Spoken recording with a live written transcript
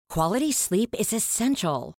Quality sleep is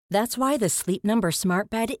essential. That's why the Sleep Number Smart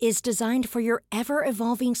Bed is designed for your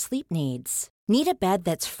ever-evolving sleep needs. Need a bed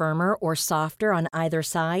that's firmer or softer on either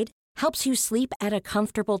side? Helps you sleep at a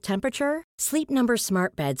comfortable temperature? Sleep Number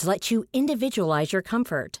Smart Beds let you individualize your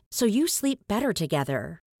comfort, so you sleep better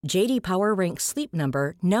together. J.D. Power ranks Sleep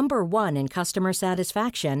Number number 1 in customer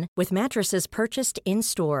satisfaction with mattresses purchased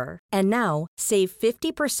in-store. And now, save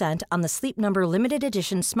 50% on the Sleep Number Limited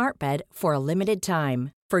Edition Smart Bed for a limited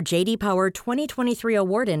time. For J.D. Power 2023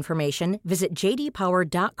 award information, visit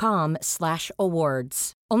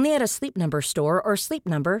jdpower.com/awards. Only at a Sleep Number store or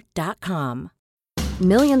sleepnumber.com.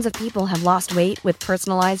 Millions of people have lost weight with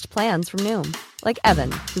personalized plans from Noom. Like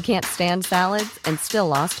Evan, who can't stand salads and still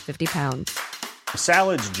lost 50 pounds.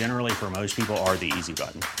 Salads generally for most people are the easy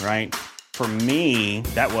button, right? For me,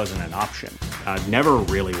 that wasn't an option. I never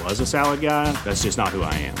really was a salad guy. That's just not who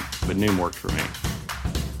I am. But Noom worked for me.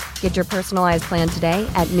 Get your personalized plan today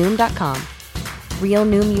at Noom.com. Real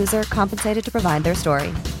Noom user compensated to provide their story.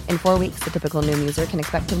 In 4 weeks, the typical Noom user can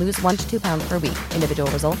expect to lose 1 to 2 pounds per week.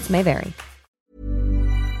 Individual results may vary.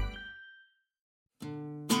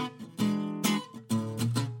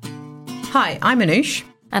 Hi, I'm Anoush.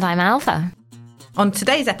 And I'm Alpha. On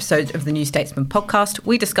today's episode of the New Statesman podcast,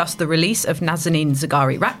 we discuss the release of Nazanin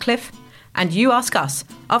Zaghari-Ratcliffe, and you ask us,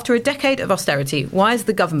 after a decade of austerity, why is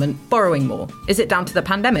the government borrowing more? Is it down to the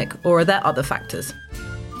pandemic, or are there other factors?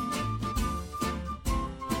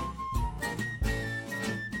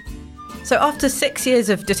 So after 6 years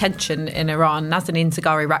of detention in Iran, Nazanin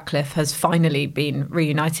Zaghari-Ratcliffe has finally been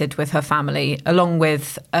reunited with her family, along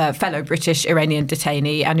with fellow British-Iranian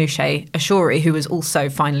detainee Anousheh Ashouri, who was also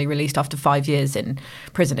finally released after 5 years in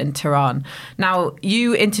prison in Tehran. Now,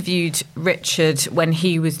 you interviewed Richard when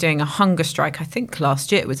he was doing a hunger strike, I think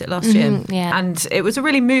last year. Was it last year? Yeah. And it was a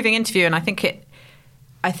really moving interview, and I think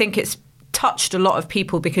it's touched a lot of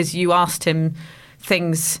people because you asked him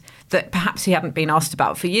things that perhaps he hadn't been asked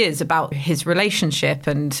about for years, about his relationship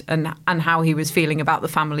and how he was feeling about the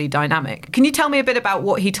family dynamic. Can you tell me a bit about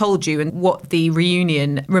what he told you and what the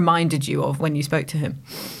reunion reminded you of when you spoke to him?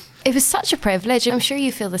 It was such a privilege. I'm sure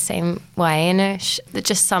you feel the same way, Anoush, that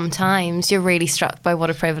just sometimes you're really struck by what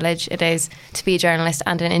a privilege it is to be a journalist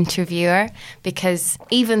and an interviewer, because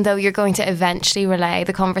even though you're going to eventually relay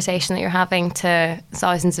the conversation that you're having to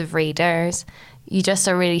thousands of readers, you just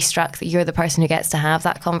are really struck that you're the person who gets to have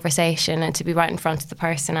that conversation and to be right in front of the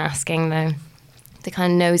person asking the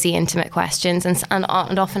kind of nosy, intimate questions and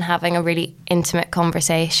often having a really intimate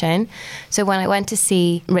conversation. So when I went to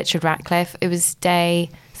see Richard Ratcliffe, it was day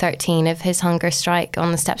 13 of his hunger strike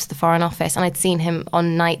on the steps of the Foreign Office, and I'd seen him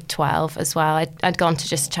on night 12 as well. I'd gone to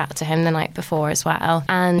just chat to him the night before as well,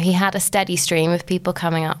 and he had a steady stream of people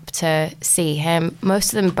coming up to see him,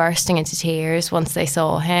 most of them bursting into tears once they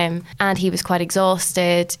saw him, and he was quite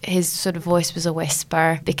exhausted. His sort of voice was a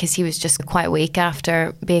whisper because he was just quite weak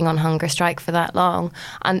after being on hunger strike for that long,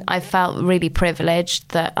 and I felt really privileged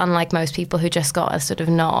that, unlike most people who just got a sort of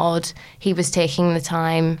nod, he was taking the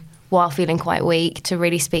time while feeling quite weak to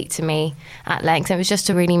really speak to me at length. It was just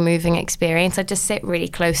a really moving experience. I just sit really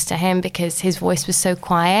close to him because his voice was so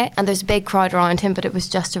quiet and there's a big crowd around him, but it was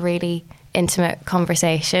just a really intimate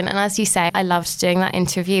conversation. And as you say, I loved doing that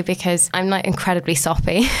interview because I'm not incredibly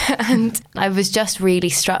soppy and I was just really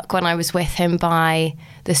struck when I was with him by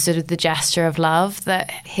the sort of the gesture of love that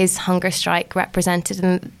his hunger strike represented.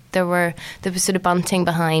 And there was sort of bunting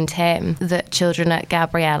behind him that children at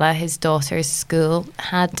Gabriella, his daughter's school,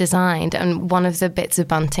 had designed. And one of the bits of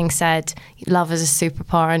bunting said, "Love is a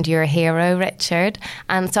superpower and you're a hero, Richard."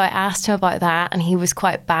 And so I asked him about that and he was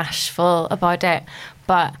quite bashful about it.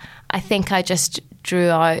 But I think I just drew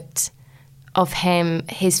out of him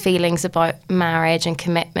his feelings about marriage and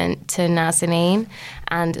commitment to Nazanin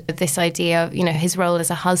and this idea of, his role as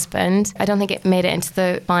a husband. I don't think it made it into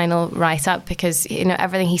the final write-up because,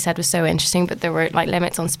 everything he said was so interesting, but there were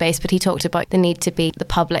limits on space. But he talked about the need to be the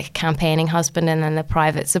public campaigning husband and then the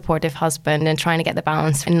private supportive husband and trying to get the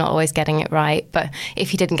balance and not always getting it right. But if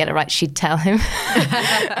he didn't get it right, she'd tell him.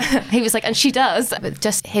 He was like, and she does. But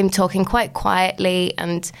just him talking quite quietly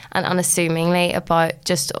and unassumingly about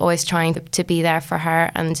just always trying to be there for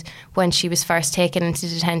her. And when she was first taken into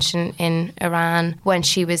detention in Iran, when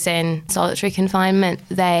she was in solitary confinement,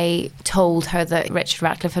 they told her that Richard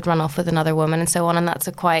Ratcliffe had run off with another woman and so on, and that's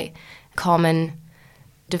a quite common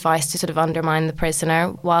device to sort of undermine the prisoner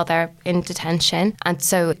while they're in detention. And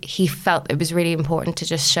so he felt it was really important to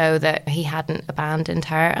just show that he hadn't abandoned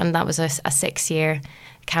her, and that was a 6-year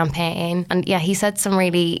campaign. And yeah, he said some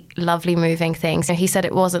really lovely, moving things. He said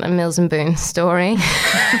it wasn't a Mills and Boon story.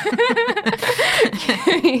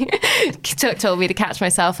 He told me to catch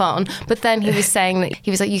myself on. But then he was saying that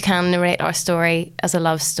he was like, you can narrate our story as a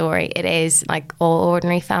love story. It is like all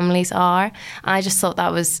ordinary families are. And I just thought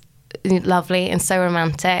that was lovely and so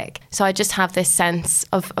romantic. So I just have this sense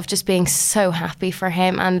of just being so happy for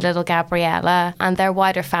him and little Gabriella and their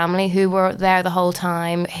wider family who were there the whole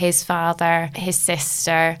time. His father, his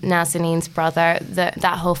sister, Nazanin's brother,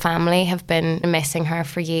 that whole family have been missing her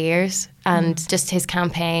for years. And just his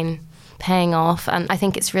campaign paying off. And I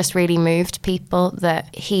think it's just really moved people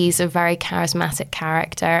that he's a very charismatic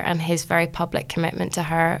character, and his very public commitment to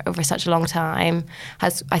her over such a long time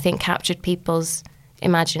has, I think, captured people's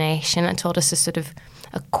imagination and taught us a sort of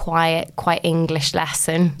a quiet, quite English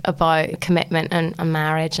lesson about commitment and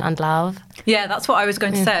marriage and love. Yeah, that's what I was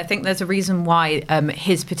going to say. I think there's a reason why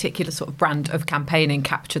his particular sort of brand of campaigning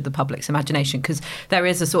captured the public's imagination, because there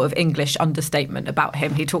is a sort of English understatement about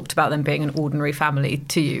him. He talked about them being an ordinary family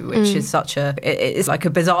to you, which is such a, it's like a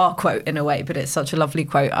bizarre quote in a way, but it's such a lovely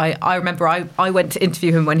quote. I remember I went to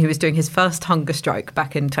interview him when he was doing his first hunger strike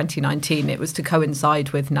back in 2019. It was to coincide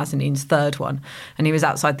with Nazanin's third one, and he was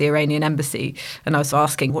outside the Iranian embassy, and I was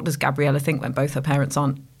asking, what does Gabriella think when both her parents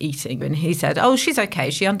aren't eating? And he said, oh, she's okay.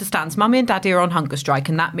 She understands. Mummy and Daddy are on hunger strike,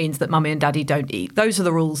 and that means that Mummy and Daddy don't eat. Those are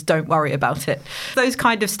the rules. Don't worry about it. Those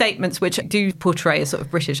kind of statements, which do portray a sort of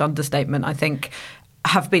British understatement, I think,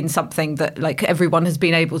 have been something that like everyone has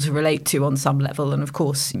been able to relate to on some level. And of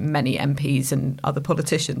course, many MPs and other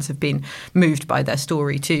politicians have been moved by their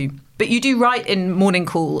story too. But you do write in Morning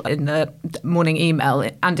Call, in the morning email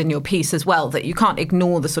and in your piece as well, that you can't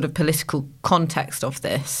ignore the sort of political context of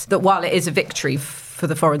this, that while it is a victory for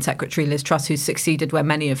the Foreign Secretary, Liz Truss, who's succeeded where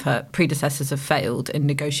many of her predecessors have failed in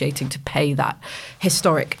negotiating to pay that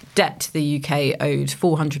historic debt the UK owed,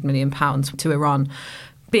 £400 million to Iran,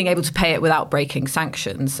 being able to pay it without breaking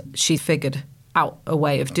sanctions, she figured out a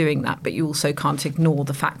way of doing that. But you also can't ignore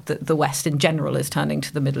the fact that the West in general is turning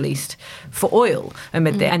to the Middle East for oil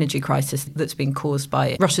amid the energy crisis that's been caused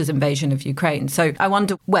by Russia's invasion of Ukraine. So I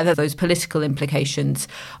wonder whether those political implications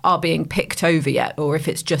are being picked over yet, or if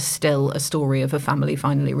it's just still a story of a family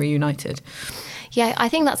finally reunited. Yeah, I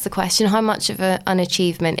think that's the question. How much of an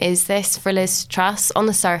achievement is this for Liz Truss? On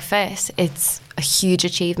the surface, it's a huge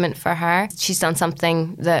achievement for her. She's done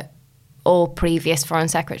something that all previous foreign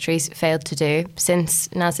secretaries failed to do since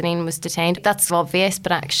Nazanin was detained. That's obvious,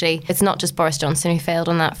 but actually it's not just Boris Johnson who failed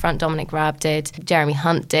on that front. Dominic Raab did, Jeremy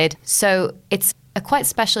Hunt did. So it's a quite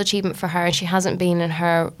special achievement for her, and she hasn't been in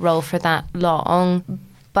her role for that long.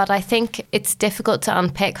 But I think it's difficult to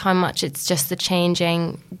unpick how much it's just the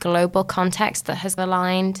changing global context that has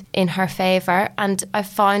aligned in her favour. And I've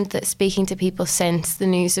found that speaking to people since the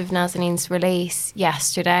news of Nazanin's release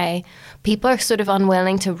yesterday, people are sort of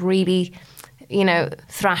unwilling to really,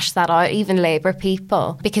 thrash that out, even Labour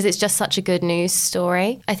people, because it's just such a good news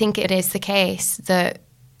story. I think it is the case that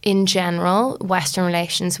in general, Western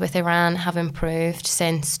relations with Iran have improved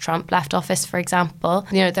since Trump left office, for example.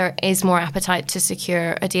 There is more appetite to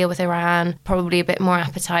secure a deal with Iran, probably a bit more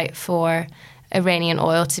appetite for Iranian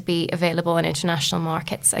oil to be available in international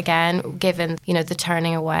markets again, given, the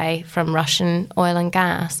turning away from Russian oil and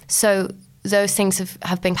gas. So those things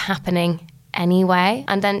have been happening anyway,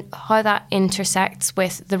 and then how that intersects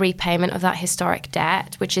with the repayment of that historic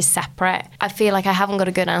debt, which is separate. I feel like I haven't got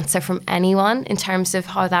a good answer from anyone in terms of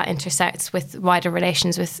how that intersects with wider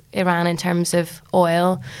relations with Iran in terms of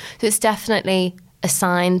oil. So it's definitely a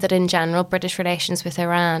sign that in general British relations with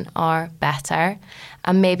Iran are better,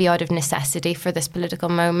 and maybe out of necessity for this political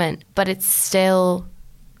moment. But it's still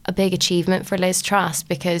a big achievement for Liz Truss,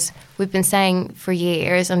 because we've been saying for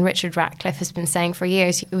years, and Richard Ratcliffe has been saying for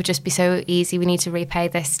years, it would just be so easy, we need to repay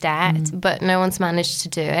this debt. But no one's managed to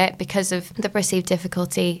do it because of the perceived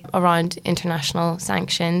difficulty around international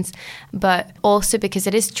sanctions, but also because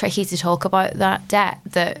it is tricky to talk about that debt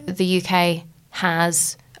that the UK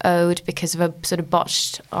has owed because of a sort of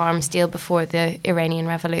botched arms deal before the Iranian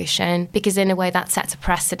Revolution, because in a way that sets a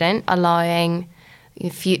precedent, allowing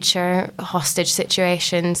future hostage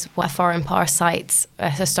situations where foreign power cites a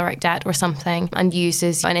historic debt or something and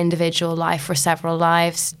uses an individual life or several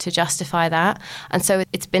lives to justify that. And so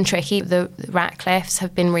it's been tricky. The Ratcliffes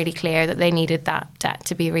have been really clear that they needed that debt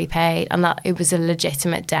to be repaid and that it was a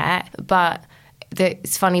legitimate debt. But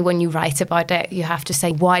it's funny, when you write about it, you have to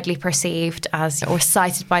say widely perceived as, or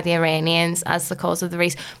cited by the Iranians as the cause of the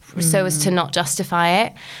reason, so as to not justify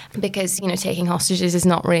it, because taking hostages is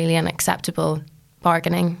not really an acceptable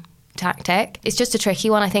bargaining tactic. It's just a tricky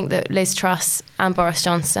one. I think that Liz Truss and Boris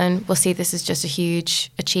Johnson will see this as just a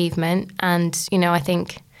huge achievement. And, I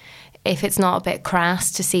think if it's not a bit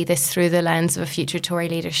crass to see this through the lens of a future Tory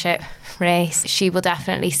leadership race, she will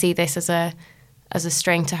definitely see this as a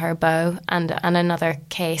string to her bow and another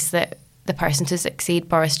case that the person to succeed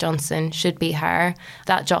Boris Johnson should be her.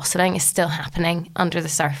 That jostling is still happening under the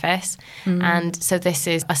surface. And so this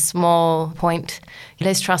is a small point.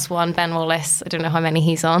 Liz Truss won, Ben Wallace, I don't know how many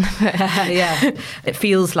he's on. Yeah, it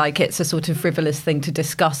feels like it's a sort of frivolous thing to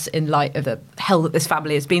discuss in light of the hell that this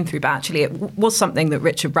family has been through. But actually it was something that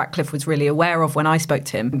Richard Ratcliffe was really aware of when I spoke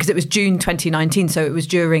to him, because it was June 2019. So it was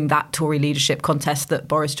during that Tory leadership contest that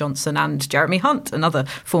Boris Johnson and Jeremy Hunt, another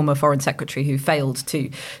former Foreign Secretary who failed to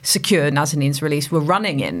secure Nazanin's release, were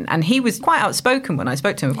running in. And he was quite outspoken when I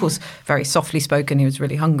spoke to him. Of course, very softly spoken. He was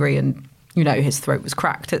really hungry and his throat was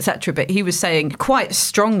cracked, etc. But he was saying quite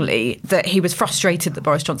strongly that he was frustrated that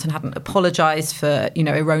Boris Johnson hadn't apologised for,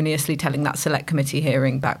 erroneously telling that select committee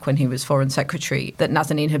hearing back when he was Foreign Secretary that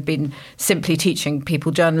Nazanin had been simply teaching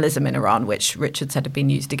people journalism in Iran, which Richard said had been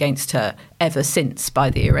used against her ever since by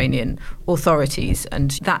the Iranian authorities.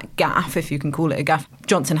 And that gaffe, if you can call it a gaffe,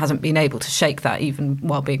 Johnson hasn't been able to shake that even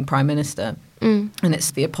while being Prime Minister. And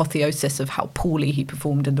it's the apotheosis of how poorly he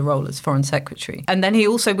performed in the role as Foreign Secretary. And then he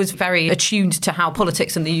also was very attuned to how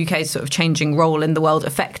politics and the UK's sort of changing role in the world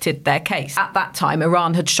affected their case. At that time,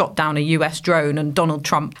 Iran had shot down a US drone and Donald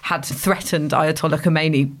Trump had threatened Ayatollah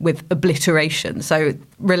Khomeini with obliteration. So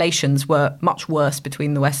relations were much worse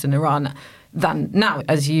between the West and Iran than now,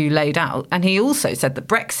 as you laid out. And he also said that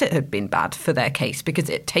Brexit had been bad for their case because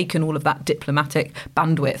it had taken all of that diplomatic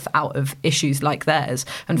bandwidth out of issues like theirs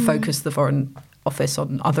and focused the Foreign Office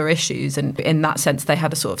on other issues. And in that sense, they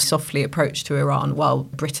had a sort of softly approach to Iran while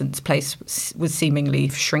Britain's place was seemingly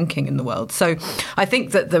shrinking in the world. So I think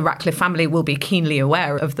that the Ratcliffe family will be keenly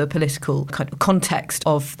aware of the political kind of context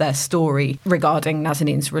of their story regarding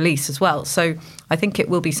Nazanin's release as well. So I think it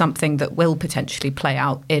will be something that will potentially play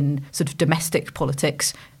out in sort of domestic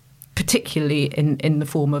politics, particularly in the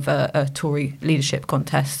form of a Tory leadership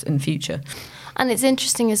contest in future. And it's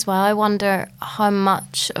interesting as well. I wonder how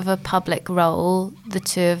much of a public role the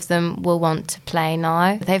two of them will want to play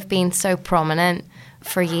now. They've been so prominent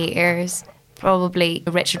for years. Probably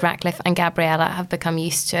Richard Ratcliffe and Gabriella have become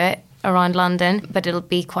used to it around London, but it'll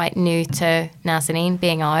be quite new to Nazanin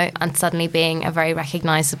being out and suddenly being a very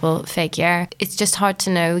recognisable figure. It's just hard to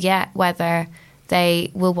know yet whether they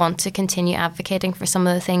will want to continue advocating for some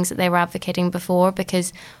of the things that they were advocating before,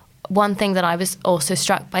 because one thing that I was also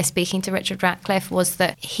struck by speaking to Richard Ratcliffe was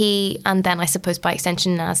that he, and then I suppose by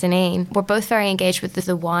extension Nazanin, were both very engaged with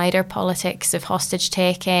the wider politics of hostage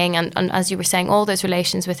taking and as you were saying, all those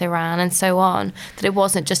relations with Iran and so on, that it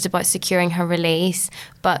wasn't just about securing her release,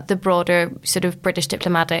 but the broader sort of British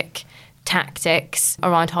diplomatic tactics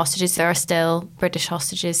around hostages. There are still British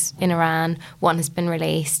hostages in Iran. One has been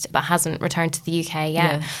released but hasn't returned to the UK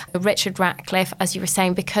yet. Yeah. Richard Ratcliffe, as you were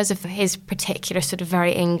saying, because of his particular sort of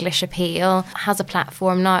very English appeal, has a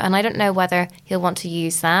platform now, and I don't know whether he'll want to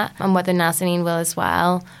use that and whether Nazanin will as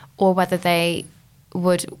well, or whether they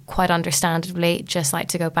would quite understandably just like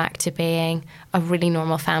to go back to being a really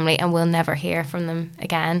normal family and we'll never hear from them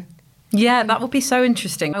again. Yeah, that would be so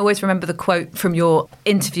interesting. I always remember the quote from your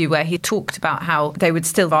interview where he talked about how they would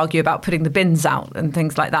still argue about putting the bins out and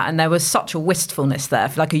things like that. And there was such a wistfulness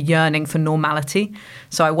there, like a yearning for normality.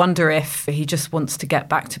 So I wonder if he just wants to get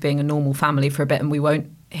back to being a normal family for a bit and we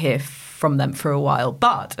won't hear from them for a while.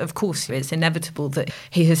 But, of course, it's inevitable that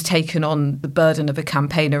he has taken on the burden of a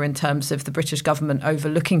campaigner in terms of the British government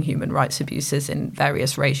overlooking human rights abuses in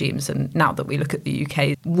various regimes. And now that we look at the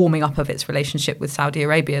UK warming up of its relationship with Saudi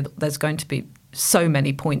Arabia, there's going to be so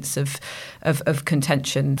many points of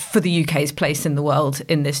contention for the UK's place in the world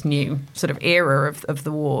in this new sort of era of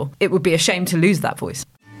the war. It would be a shame to lose that voice.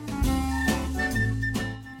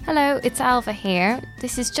 Hello, it's Alva here.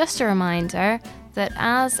 This is just a reminder that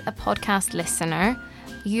as a podcast listener,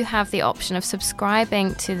 you have the option of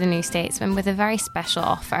subscribing to The New Statesman with a very special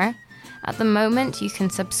offer. At the moment, you can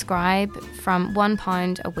subscribe from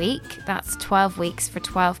 £1 a week. That's 12 weeks for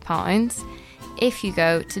 £12. If you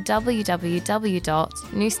go to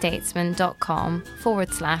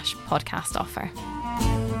www.newstatesman.com/podcast offer.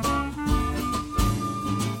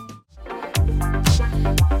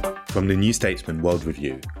 From the New Statesman World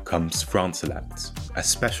Review comes France Elects, a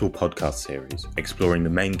special podcast series exploring the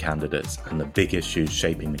main candidates and the big issues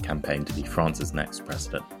shaping the campaign to be France's next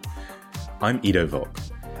president. I'm Ido Vok,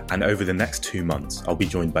 and over the next 2 months I'll be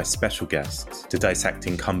joined by special guests to dissect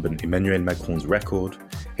incumbent Emmanuel Macron's record,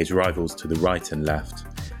 his rivals to the right and left,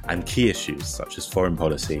 and key issues such as foreign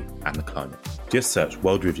policy and the climate. Just search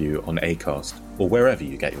World Review on Acast or wherever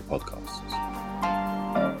you get your podcasts.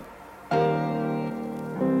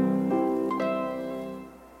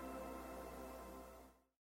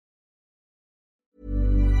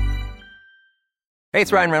 Hey,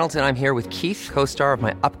 it's Ryan Reynolds, and I'm here with Keith, co-star of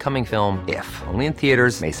my upcoming film, If, only in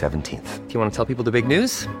theaters May 17th. Do you want to tell people the big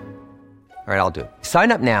news? All right, I'll do it.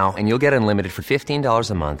 Sign up now and you'll get unlimited for $15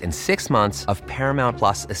 a month and 6 months of Paramount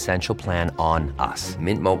Plus Essential Plan on us.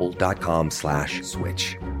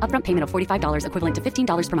 MintMobile.com/switch. Upfront payment of $45 equivalent to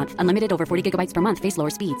 $15 per month. Unlimited over 40 gigabytes per month. Face lower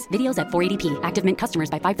speeds. Videos at 480p. Active Mint customers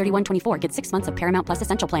by 531.24 get 6 months of Paramount Plus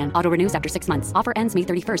Essential Plan. Auto renews after 6 months. Offer ends May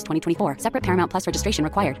 31st, 2024. Separate Paramount Plus registration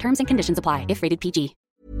required. Terms and conditions apply if rated PG.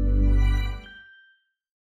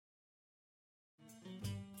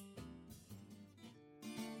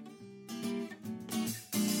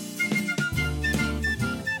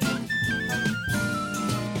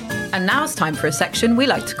 And now it's time for a section we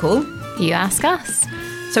like to call You Ask Us.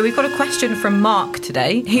 So we've got a question from Mark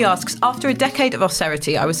today. He asks, after a decade of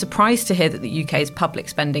austerity, I was surprised to hear that the UK's public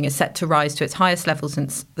spending is set to rise to its highest level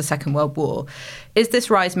since the Second World War. Is this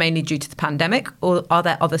rise mainly due to the pandemic, or are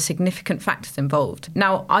there other significant factors involved?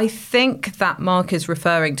 Now, I think that Mark is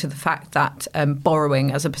referring to the fact that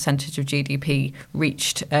borrowing as a percentage of GDP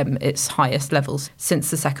reached its highest levels since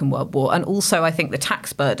the Second World War. And also, I think the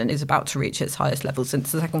tax burden is about to reach its highest level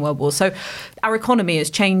since the Second World War. So our economy is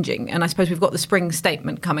changing. And I suppose we've got the spring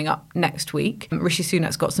statement coming up next week. Rishi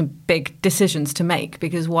Sunak's got some big decisions to make,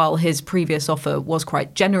 because while his previous offer was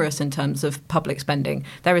quite generous in terms of public spending,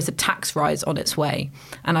 there is a tax rise on its way.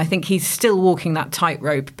 And I think he's still walking that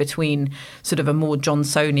tightrope between sort of a more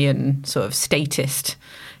Johnsonian sort of statist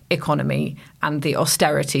economy and the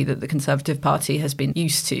austerity that the Conservative Party has been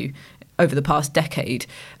used to over the past decade.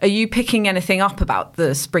 Are you picking anything up about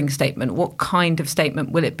the spring statement? What kind of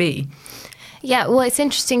statement will it be? Yeah, well, it's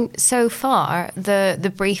interesting. So far,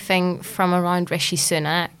 the briefing from around Rishi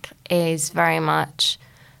Sunak is very much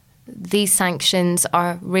these sanctions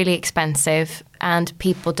are really expensive and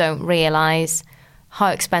people don't realise how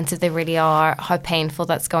expensive they really are, how painful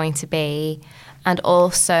that's going to be, and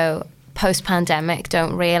also post-pandemic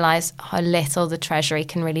don't realise how little the Treasury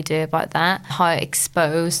can really do about that, how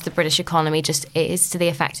exposed the British economy just is to the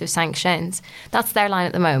effect of sanctions. That's their line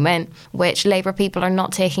at the moment, which Labour people are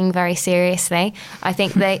not taking very seriously. I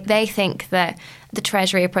think they think that the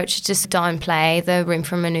Treasury approach is just downplay the room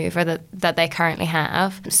for manoeuvre that they currently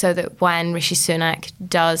have, so that when Rishi Sunak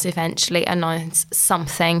does eventually announce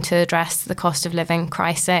something to address the cost of living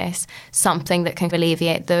crisis, something that can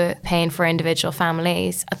alleviate the pain for individual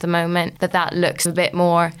families at the moment, that looks a bit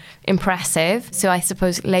more impressive. So I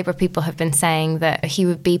suppose Labour people have been saying that he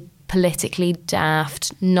would be politically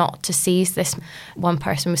daft not to seize this. One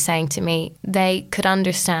person was saying to me they could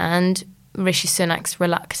understand Rishi Sunak's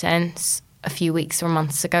reluctance a few weeks or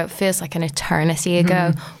months ago. It feels like an eternity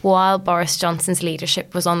ago. While Boris Johnson's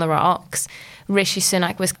leadership was on the rocks, Rishi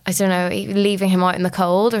Sunak was, I don't know, leaving him out in the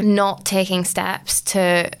cold or not taking steps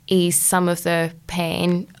to ease some of the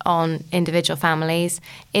pain on individual families,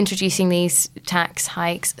 introducing these tax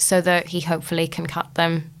hikes so that he hopefully can cut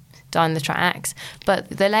them down the tracks. But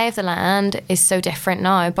the lay of the land is so different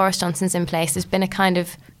now. Boris Johnson's in place. There's been a kind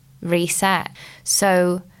of reset.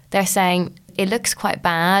 So they're saying it looks quite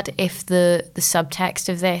bad if the subtext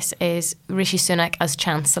of this is Rishi Sunak as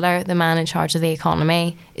Chancellor, the man in charge of the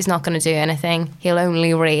economy, is not going to do anything. He'll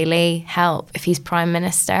only really help if he's Prime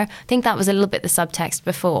Minister. I think that was a little bit the subtext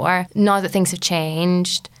before. Now that things have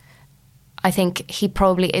changed, I think he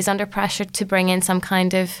probably is under pressure to bring in some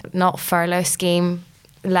kind of, not furlough scheme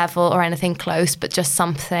level or anything close, but just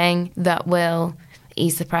something that will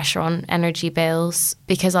ease the pressure on energy bills,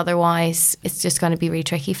 because otherwise it's just going to be really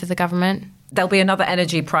tricky for the government. There'll be another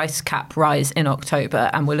energy price cap rise in October,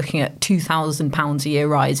 and we're looking at £2,000 a year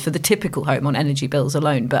rise for the typical home on energy bills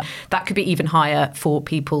alone. But that could be even higher for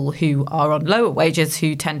people who are on lower wages,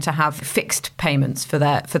 who tend to have fixed payments for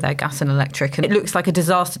their gas and electric. And it looks like a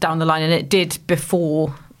disaster down the line, and it did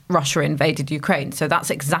before Russia invaded Ukraine. So that's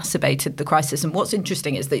exacerbated the crisis. And what's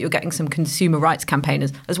interesting is that you're getting some consumer rights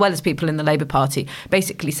campaigners, as well as people in the Labour Party,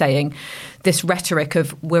 basically saying this rhetoric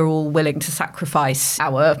of we're all willing to sacrifice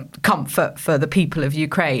our comfort for the people of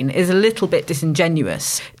Ukraine is a little bit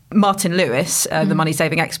disingenuous. Martin Lewis, the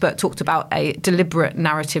money-saving expert, talked about a deliberate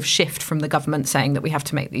narrative shift from the government saying that we have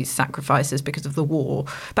to make these sacrifices because of the war.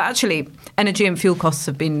 But actually, energy and fuel costs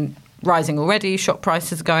have been rising already, shop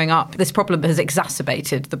prices are going up. This problem has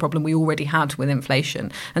exacerbated the problem we already had with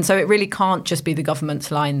inflation. And so it really can't just be the government's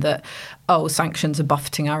line that, oh, sanctions are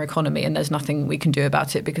buffeting our economy and there's nothing we can do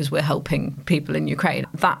about it because we're helping people in Ukraine.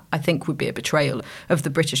 That, I think, would be a betrayal of the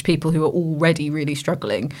British people who are already really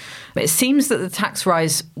struggling. It seems that the tax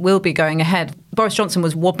rise will be going ahead. Boris Johnson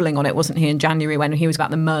was wobbling on it, wasn't he, in January when he was at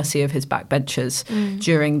the mercy of his backbenchers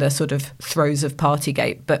during the sort of throes of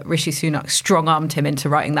Partygate. But Rishi Sunak strong-armed him into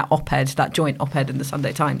writing that op-ed, that joint op-ed in the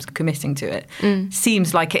Sunday Times, committing to it.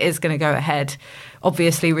 Seems like it is going to go ahead.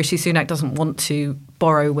 Obviously, Rishi Sunak doesn't want to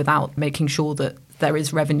borrow without making sure that there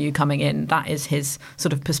is revenue coming in. That is his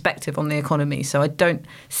sort of perspective on the economy. So I don't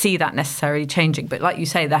see that necessarily changing. But like you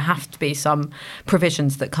say, there have to be some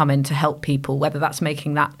provisions that come in to help people, whether that's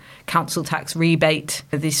making that council tax rebate,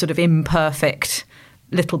 these sort of imperfect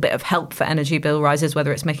little bit of help for energy bill rises,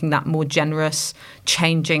 whether it's making that more generous,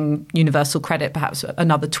 changing universal credit, perhaps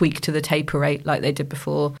another tweak to the taper rate like they did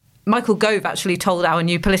before. Michael Gove actually told our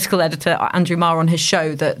new political editor, Andrew Marr, on his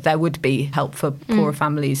show that there would be help for poorer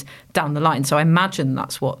families down the line. So I imagine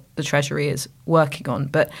that's what the Treasury is working on.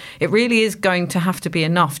 But it really is going to have to be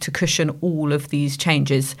enough to cushion all of these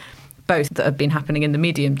changes, both that have been happening in the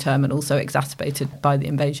medium term and also exacerbated by the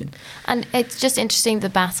invasion. And it's just interesting, the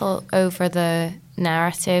battle over the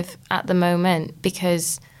narrative at the moment,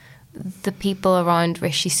 because the people around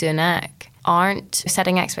Rishi Sunak aren't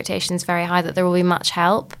setting expectations very high that there will be much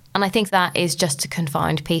help. And I think that is just to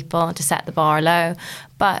confound people, to set the bar low.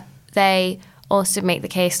 But they also make the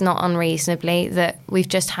case, not unreasonably, that we've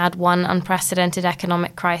just had one unprecedented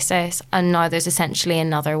economic crisis and now there's essentially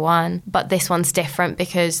another one. But this one's different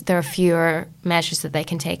because there are fewer measures that they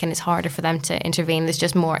can take and it's harder for them to intervene. There's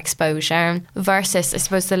just more exposure. Versus, I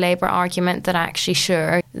suppose, the Labour argument that actually,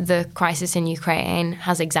 sure, the crisis in Ukraine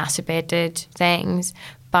has exacerbated things,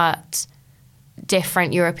 but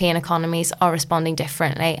different European economies are responding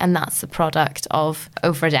differently, and that's the product of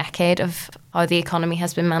over a decade of how the economy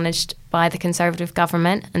has been managed by the Conservative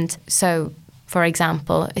government. And so, for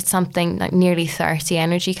example, it's something like nearly 30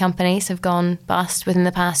 energy companies have gone bust within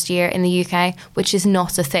the past year in the UK, which is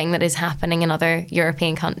not a thing that is happening in other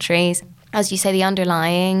European countries. As you say, the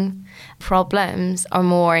underlying problems are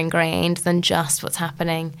more ingrained than just what's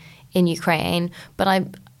happening in Ukraine. But I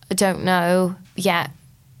don't know yet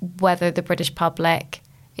whether the British public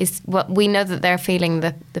is, well, we know that they're feeling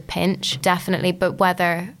the pinch, definitely, but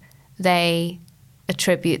whether they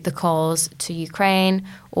attribute the cause to Ukraine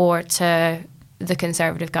or to the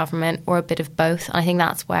Conservative government or a bit of both. And I think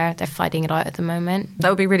that's where they're fighting it out at the moment. That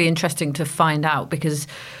would be really interesting to find out, because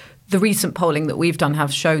the recent polling that we've done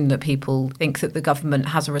have shown that people think that the government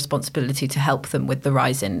has a responsibility to help them with the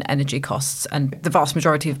rise in energy costs. And the vast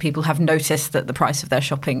majority of people have noticed that the price of their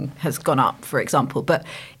shopping has gone up, for example. But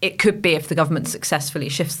it could be, if the government successfully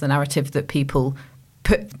shifts the narrative, that people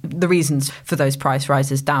put the reasons for those price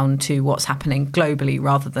rises down to what's happening globally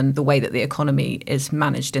rather than the way that the economy is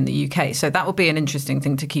managed in the UK. So that will be an interesting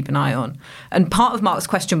thing to keep an eye on. And part of Mark's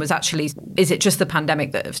question was actually, is it just the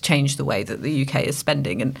pandemic that has changed the way that the UK is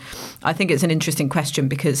spending? And I think it's an interesting question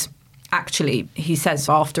because actually, he says,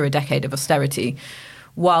 after a decade of austerity,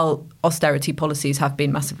 while austerity policies have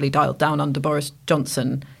been massively dialed down under Boris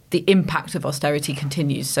Johnson, the impact of austerity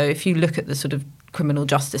continues. So if you look at the sort of criminal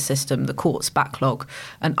justice system, the courts backlog,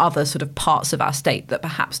 and other sort of parts of our state that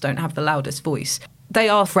perhaps don't have the loudest voice, they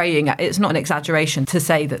are fraying. It's not an exaggeration to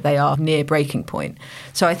say that they are near breaking point.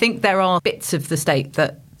 So I think there are bits of the state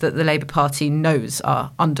that the Labour Party knows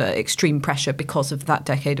are under extreme pressure because of that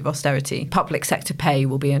decade of austerity. Public sector pay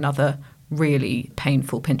will be another really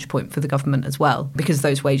painful pinch point for the government as well, because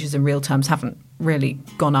those wages in real terms haven't really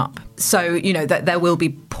gone up. So, you know, that there will be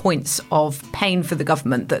points of pain for the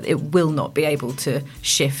government that it will not be able to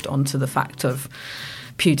shift onto the fact of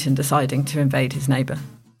Putin deciding to invade his neighbour.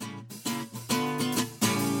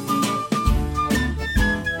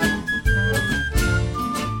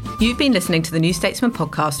 You've been listening to the New Statesman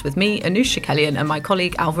podcast with me, Anoosh Chakelian, and my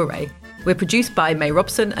colleague Alva Ray. We're produced by May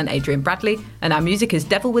Robson and Adrian Bradley, and our music is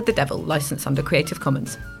Devil with the Devil, licensed under Creative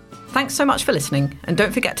Commons. Thanks so much for listening, and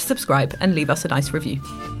don't forget to subscribe and leave us a nice review.